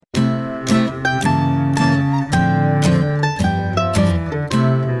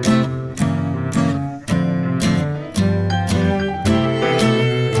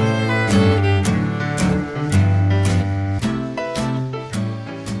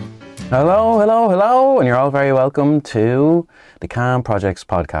Hello, hello, hello, and you're all very welcome to the Calm Projects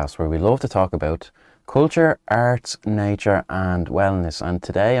podcast, where we love to talk about culture, arts, nature, and wellness. And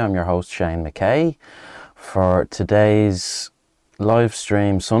today I'm your host, Shane McKay, for today's live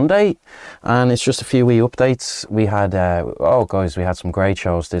stream Sunday, and it's just a few wee updates. We had, we had some great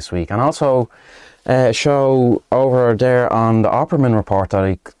shows this week, and also a show over there on the Opperman Report that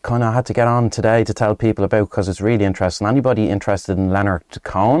I kind of had to get on today to tell people about because it's really interesting. Anybody interested in Leonard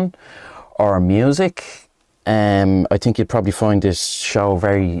Cohen or music, I think you'd probably find this show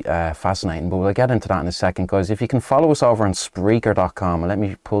very fascinating, but we'll get into that in a second, guys. If you can follow us over on Spreaker.com, and let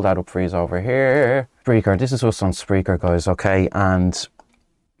me pull that up for you over here. Spreaker, this is us on Spreaker, guys, okay? And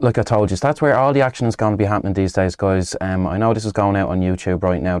like I told you, that's where all the action is going to be happening these days, guys. I know this is going out on YouTube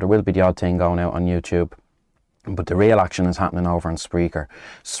right now. There will be the odd thing going out on YouTube, but the real action is happening over on Spreaker.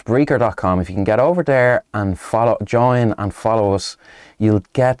 Spreaker.com. If you can get over there and join and follow us, you'll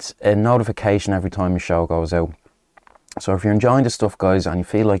get a notification every time a show goes out. So if you're enjoying this stuff, guys, and you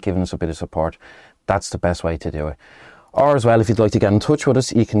feel like giving us a bit of support, that's the best way to do it. Or as well, if you'd like to get in touch with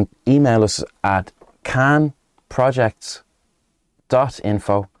us, you can email us at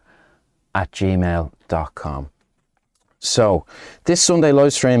canprojects.info@gmail.com. So this Sunday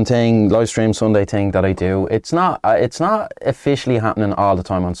live stream Sunday thing that I do, it's not officially happening all the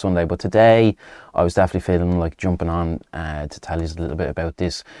time on Sunday, but today I was definitely feeling like jumping on to tell you a little bit about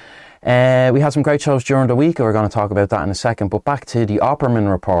this. We had some great shows during the week. We're going to talk about that in a second, but back to the Opperman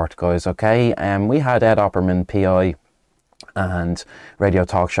Report, guys, okay? We had Ed Opperman, PI and radio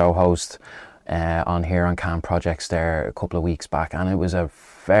talk show host, on here on Calm Projects there a couple of weeks back, and it was a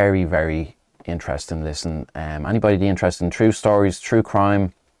very, very interesting listen. Anybody interested in true stories, true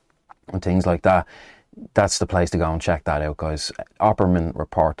crime and things like that, that's the place to go and check that out, guys.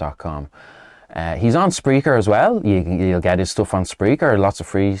 OppermanReport.com. He's on Spreaker as well. You'll get his stuff on Spreaker. Lots of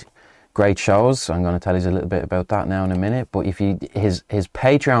free great shows. I'm going to tell you a little bit about that now in a minute. But if his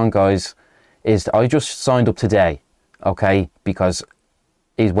Patreon, guys, I just signed up today, okay, because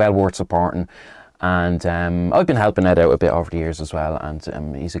he's well worth supporting, and I've been helping Ed out a bit over the years as well,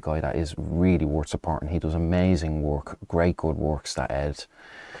 and he's a guy that is really worth supporting. He does amazing work, great good works that Ed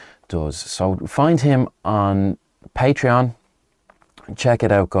does. So find him on Patreon, check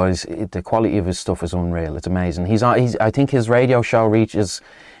it out, guys. The quality of his stuff is unreal. It's amazing. I think his radio show reaches,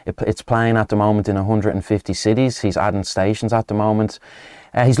 it's playing at the moment in 150 cities. He's adding stations at the moment.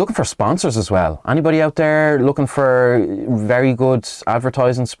 He's looking for sponsors as well. Anybody out there looking for very good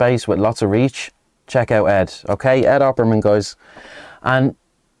advertising space with lots of reach, check out Ed. Okay, Ed Opperman, guys. And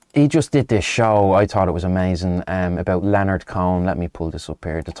he just did this show. I thought it was amazing, about Leonard Cohen. Let me pull this up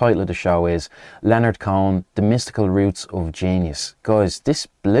here. The title of the show is Leonard Cohen, The Mystical Roots of Genius. Guys, this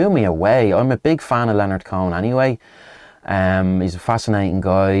blew me away. I'm a big fan of Leonard Cohen anyway. He's a fascinating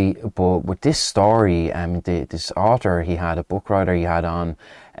guy, but with this story, this author he had, a book writer he had on,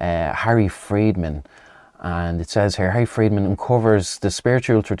 Harry Friedman, and it says here, Harry Friedman uncovers the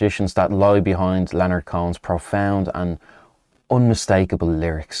spiritual traditions that lie behind Leonard Cohen's profound and unmistakable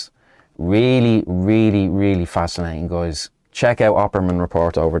lyrics. Really, really, really fascinating, guys. Check out Opperman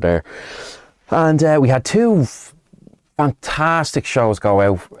Report over there. And we had two fantastic shows go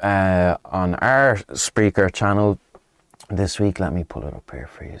out on our Spreaker channel this week. Let me pull it up here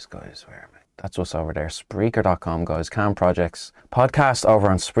for you guys. That's us over there, Spreaker.com, guys. Calm Projects podcast over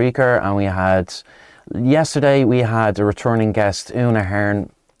on Spreaker. And yesterday we had a returning guest, Una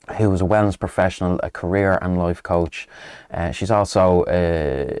Hearn, who was a wellness professional, a career and life coach. She's also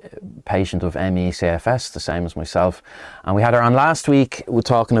a patient of ME/CFS, the same as myself. And we had her on last week. We're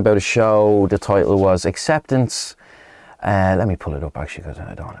talking about a show. The title was Acceptance. Let me pull it up actually, because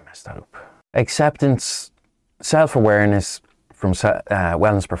I don't want to mess that up. Acceptance, Self-Awareness from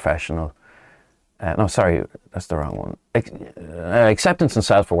Wellness Professional. No, sorry, that's the wrong one. Acceptance and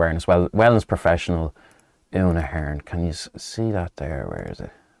Self-Awareness, Wellness Professional, Una Hearn. Can you see that there? Where is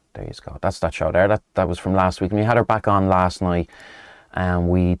it? There you go. That's that show there. That was from last week. And we had her back on last night,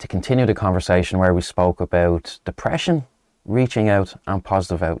 and to continue the conversation where we spoke about depression, reaching out, and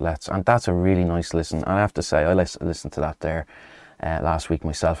positive outlets. And that's a really nice listen. I have to say, I listened to that there last week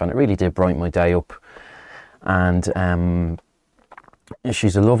myself, and it really did brighten my day up. And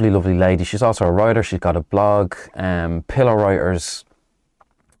she's a lovely, lovely lady. She's also a writer. She's got a blog, Pillow Writers.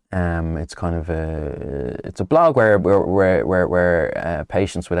 It's kind of it's a blog where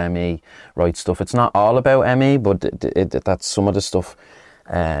patients with ME write stuff. It's not all about ME, but that's some of the stuff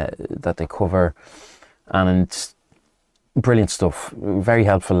that they cover. And brilliant stuff. Very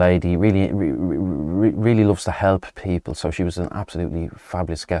helpful lady. Really loves to help people. So she was an absolutely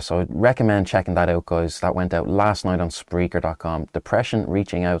fabulous guest. So I'd recommend checking that out, guys. That went out last night on Spreaker.com. Depression,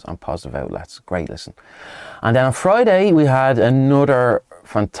 Reaching Out and Positive Outlets. Great listen. And then on Friday we had another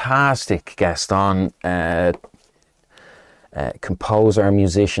fantastic guest on, composer,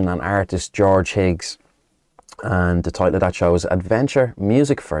 musician and artist George Higgs. And the title of that show is Adventure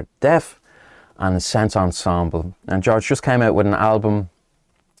Music for Deaf and Sense Ensemble. And George just came out with an album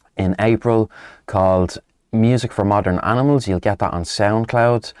in April called Music for Modern Animals. You'll get that on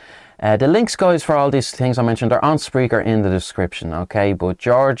SoundCloud. The links, guys, for all these things I mentioned are on Spreaker in the description, okay? But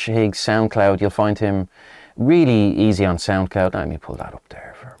George Higgs SoundCloud, you'll find him really easy on SoundCloud. Let me pull that up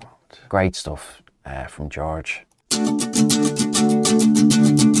there for a moment. Great stuff from George.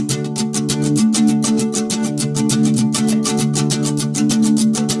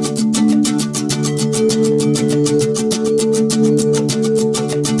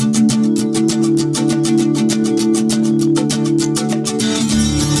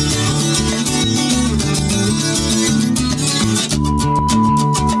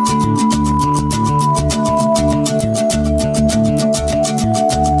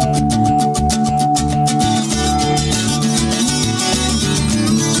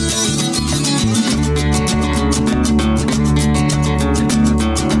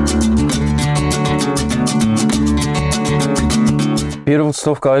 Beautiful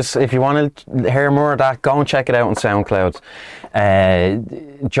stuff, guys. If you want to hear more of that, go and check it out on SoundCloud.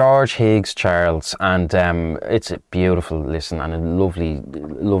 George Higgs Charles, and it's a beautiful listen and a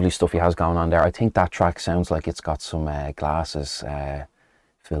lovely stuff he has going on there. I think that track sounds like it's got some glasses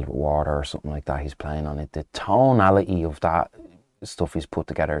filled with water or something like that he's playing on it. The tonality of that stuff he's put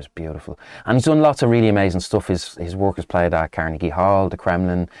together is beautiful, and he's done lots of really amazing stuff. His work is played at Carnegie Hall, the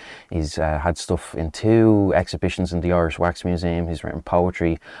Kremlin. He's had stuff in 2 exhibitions in the Irish Wax Museum. He's written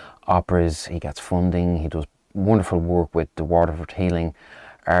poetry, operas. He gets funding. He does wonderful work with the Waterford Healing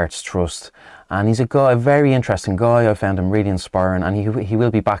Arts Trust, and he's a very interesting guy. I found him really inspiring, and he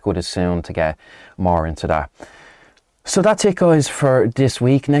will be back with us soon to get more into that. So that's it, guys, for this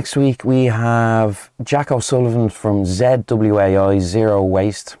week. Next week we have Jack O'Sullivan from ZWAI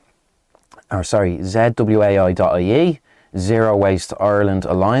ZWAI.ie, Zero Waste Ireland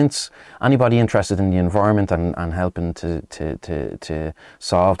Alliance. Anybody interested in the environment and helping to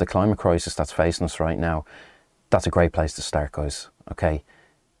solve the climate crisis that's facing us right now, that's a great place to start, guys. Okay.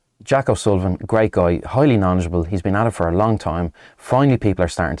 Jack O'Sullivan, great guy, highly knowledgeable. He's been at it for a long time. Finally, people are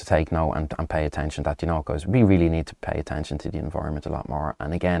starting to take note and pay attention that, guys, we really need to pay attention to the environment a lot more.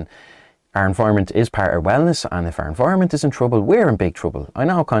 And again, our environment is part of wellness, and if our environment is in trouble, we're in big trouble. I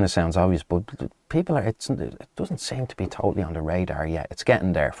know it kind of sounds obvious, but it doesn't seem to be totally on the radar yet. It's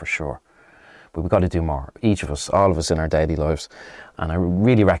getting there for sure. But we've got to do more, each of us, all of us in our daily lives. And I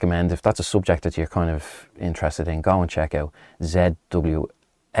really recommend, if that's a subject that you're kind of interested in, go and check out ZWAI.ie.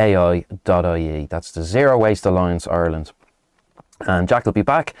 That's the Zero Waste Alliance Ireland. And Jack will be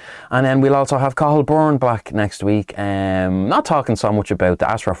back, and then we'll also have Cathal Byrne back next week. Not talking so much about the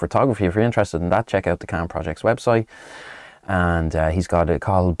astrophotography. If you're interested in that, check out the Can Project's website. And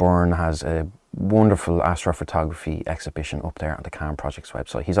Cathal Byrne has a wonderful astrophotography exhibition up there on the Can Project's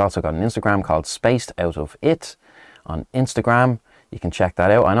website. He's also got an Instagram called Spaced Out of It on Instagram. You can check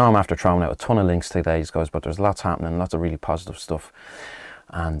that out. I know I'm after throwing out a ton of links today, guys, but there's lots happening, lots of really positive stuff.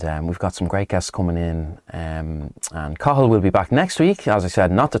 And we've got some great guests coming in. And Cathal will be back next week, as I said,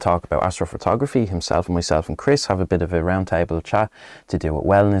 not to talk about astrophotography. Himself and myself and Chris have a bit of a roundtable chat to do with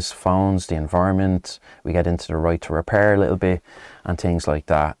wellness, phones, the environment. We get into the right to repair a little bit and things like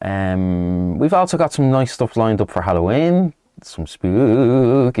that. We've also got some nice stuff lined up for Halloween. Some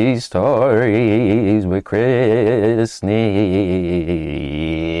spooky stories with Chris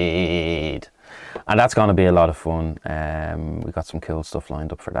Sneed. And that's going to be a lot of fun. We've got some cool stuff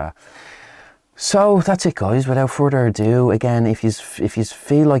lined up for that. So that's it, guys. Without further ado, again, if you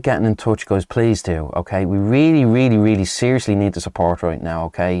feel like getting in touch, guys, please do. Okay, we really, really, really seriously need the support right now.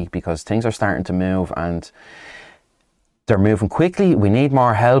 Okay, because things are starting to move and they're moving quickly. We need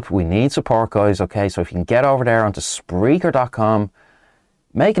more help. We need support, guys. Okay, so if you can get over there onto Spreaker.com,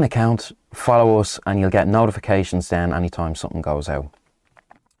 make an account, follow us, and you'll get notifications then anytime something goes out.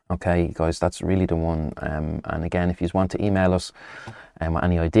 Okay, guys, that's really the one. And again, if you want to email us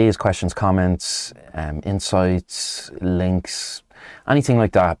any ideas, questions, comments, insights, links, anything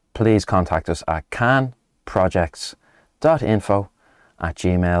like that, please contact us at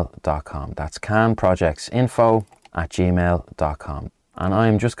canprojects.info@gmail.com. That's canprojectsinfo@gmail.com. And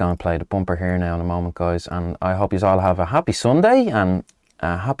I'm just going to play the bumper here now in a moment, guys. And I hope you all have a happy Sunday and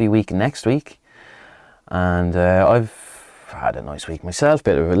a happy week next week. And I've had a nice week myself,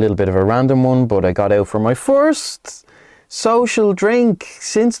 a little bit of a random one, but I got out for my first social drink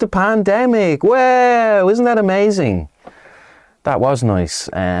since the pandemic. Wow, isn't that amazing? That was nice.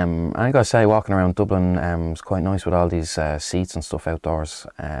 I gotta say, walking around Dublin was quite nice with all these seats and stuff outdoors.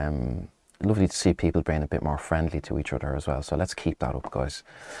 Lovely to see people being a bit more friendly to each other as well. So let's keep that up, guys.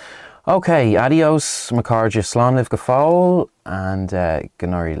 Okay, adios, Macarja, Slán live go fóil, and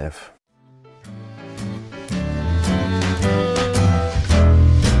Gnori live.